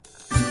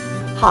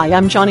Hi,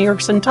 I'm Johnny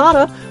Erickson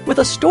Tata with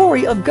a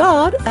story of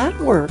God at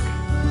work.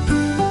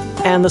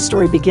 And the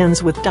story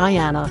begins with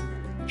Diana.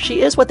 She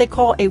is what they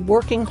call a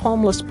working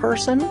homeless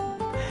person.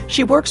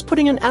 She works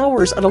putting in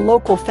hours at a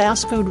local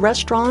fast food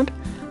restaurant,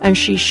 and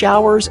she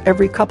showers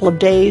every couple of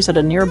days at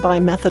a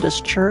nearby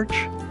Methodist church.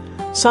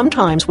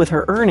 Sometimes with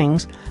her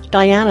earnings,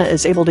 Diana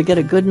is able to get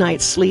a good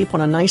night's sleep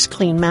on a nice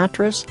clean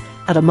mattress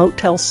at a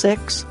Motel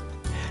 6.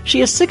 She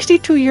is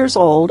 62 years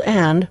old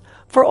and,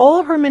 for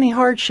all her many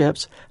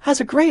hardships,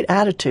 has a great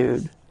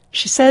attitude.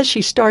 She says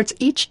she starts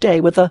each day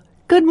with a,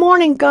 "Good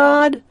morning,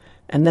 God,"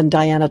 and then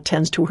Diana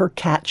tends to her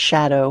cat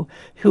Shadow,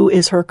 who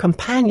is her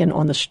companion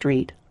on the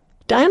street.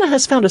 Diana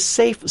has found a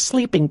safe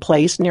sleeping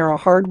place near a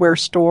hardware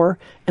store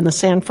in the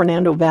San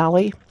Fernando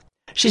Valley.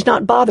 She's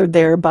not bothered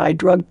there by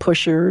drug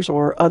pushers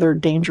or other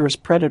dangerous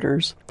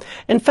predators.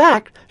 In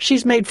fact,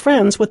 she's made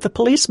friends with the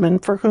policemen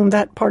for whom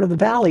that part of the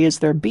valley is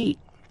their beat.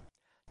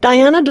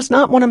 Diana does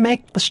not want to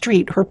make the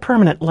street her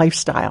permanent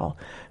lifestyle.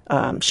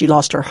 She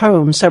lost her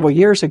home several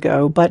years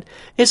ago, but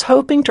is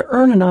hoping to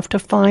earn enough to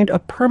find a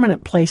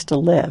permanent place to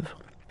live.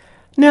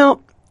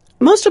 Now,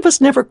 most of us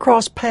never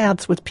cross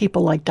paths with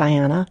people like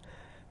Diana.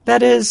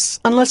 That is,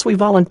 unless we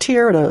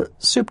volunteer at a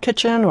soup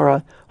kitchen or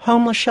a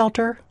homeless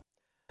shelter.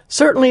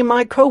 Certainly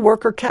my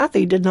co-worker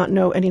Kathy did not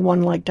know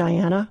anyone like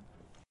Diana.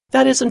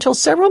 That is, until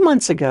several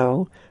months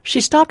ago, she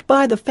stopped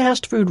by the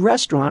fast food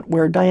restaurant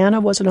where Diana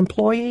was an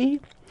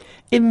employee.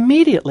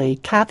 Immediately,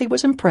 Kathy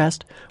was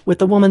impressed with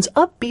the woman's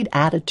upbeat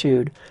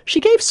attitude. She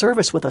gave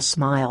service with a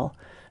smile,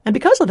 and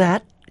because of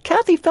that,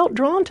 Kathy felt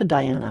drawn to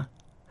Diana.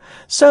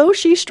 So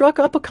she struck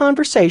up a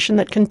conversation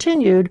that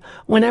continued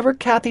whenever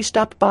Kathy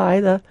stopped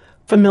by the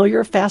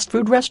familiar fast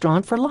food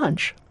restaurant for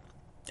lunch.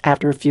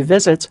 After a few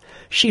visits,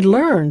 she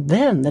learned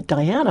then that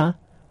Diana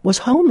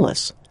was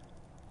homeless.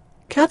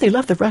 Kathy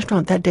left the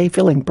restaurant that day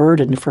feeling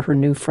burdened for her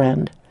new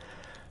friend.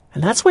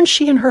 And that's when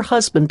she and her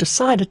husband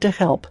decided to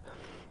help.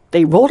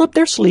 They rolled up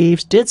their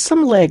sleeves, did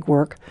some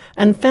legwork,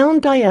 and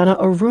found Diana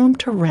a room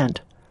to rent.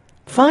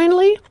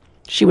 Finally,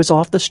 she was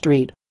off the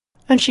street,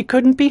 and she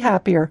couldn't be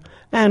happier,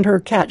 and her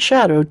cat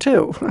Shadow,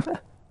 too.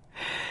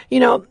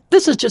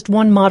 This is just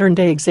one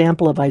modern-day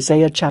example of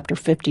Isaiah chapter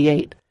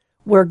 58,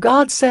 where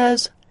God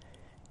says,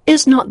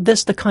 "Is not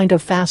this the kind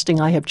of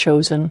fasting I have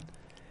chosen?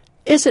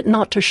 Is it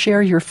not to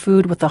share your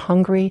food with the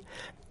hungry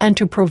and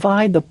to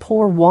provide the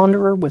poor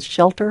wanderer with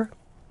shelter?"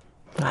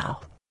 Wow.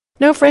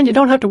 No, friend, you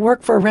don't have to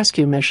work for a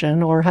rescue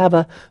mission or have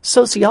a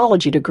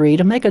sociology degree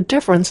to make a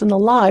difference in the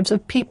lives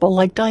of people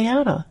like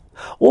Diana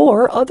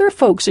or other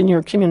folks in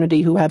your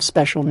community who have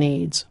special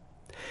needs.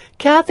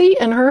 Kathy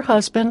and her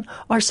husband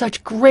are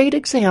such great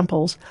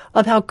examples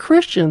of how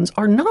Christians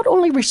are not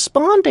only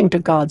responding to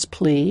God's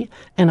plea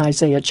in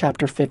Isaiah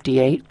chapter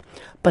 58,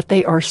 but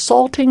they are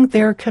salting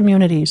their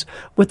communities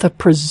with the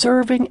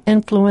preserving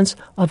influence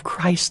of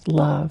Christ's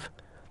love.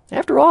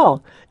 After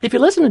all, if you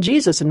listen to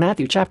Jesus in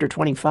Matthew chapter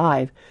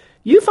 25,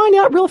 you find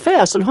out real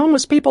fast that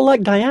homeless people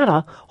like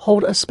Diana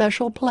hold a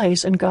special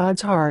place in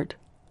God's heart.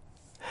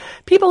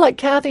 People like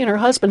Kathy and her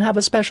husband have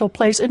a special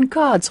place in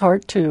God's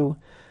heart, too.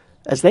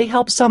 As they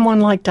help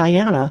someone like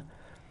Diana,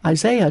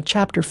 Isaiah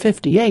chapter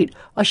 58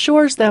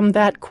 assures them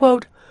that,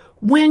 quote,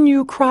 "When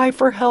you cry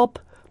for help,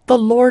 the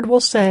Lord will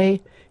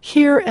say,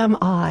 'Here am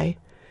I.'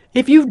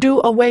 If you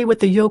do away with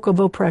the yoke of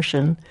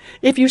oppression,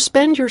 if you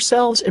spend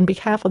yourselves in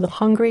behalf of the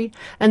hungry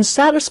and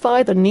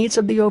satisfy the needs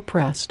of the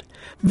oppressed,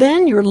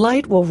 then your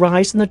light will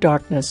rise in the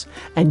darkness,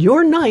 and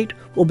your night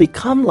will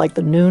become like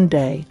the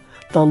noonday.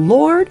 The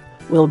Lord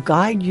will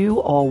guide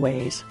you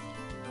always."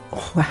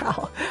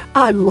 Wow,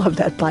 I love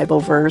that Bible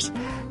verse.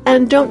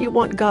 And don't you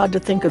want God to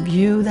think of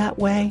you that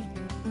way?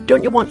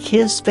 Don't you want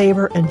His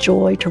favor and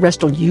joy to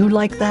rest on you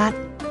like that?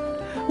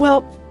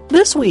 Well,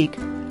 this week,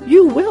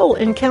 you will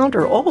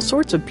encounter all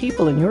sorts of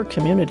people in your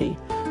community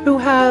who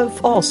have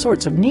all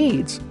sorts of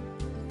needs.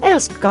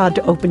 Ask God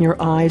to open your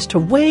eyes to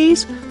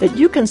ways that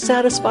you can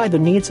satisfy the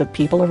needs of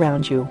people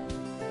around you.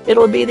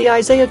 It'll be the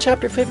Isaiah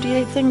chapter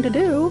 58 thing to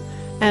do,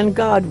 and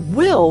God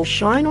will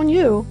shine on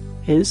you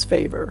His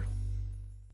favor.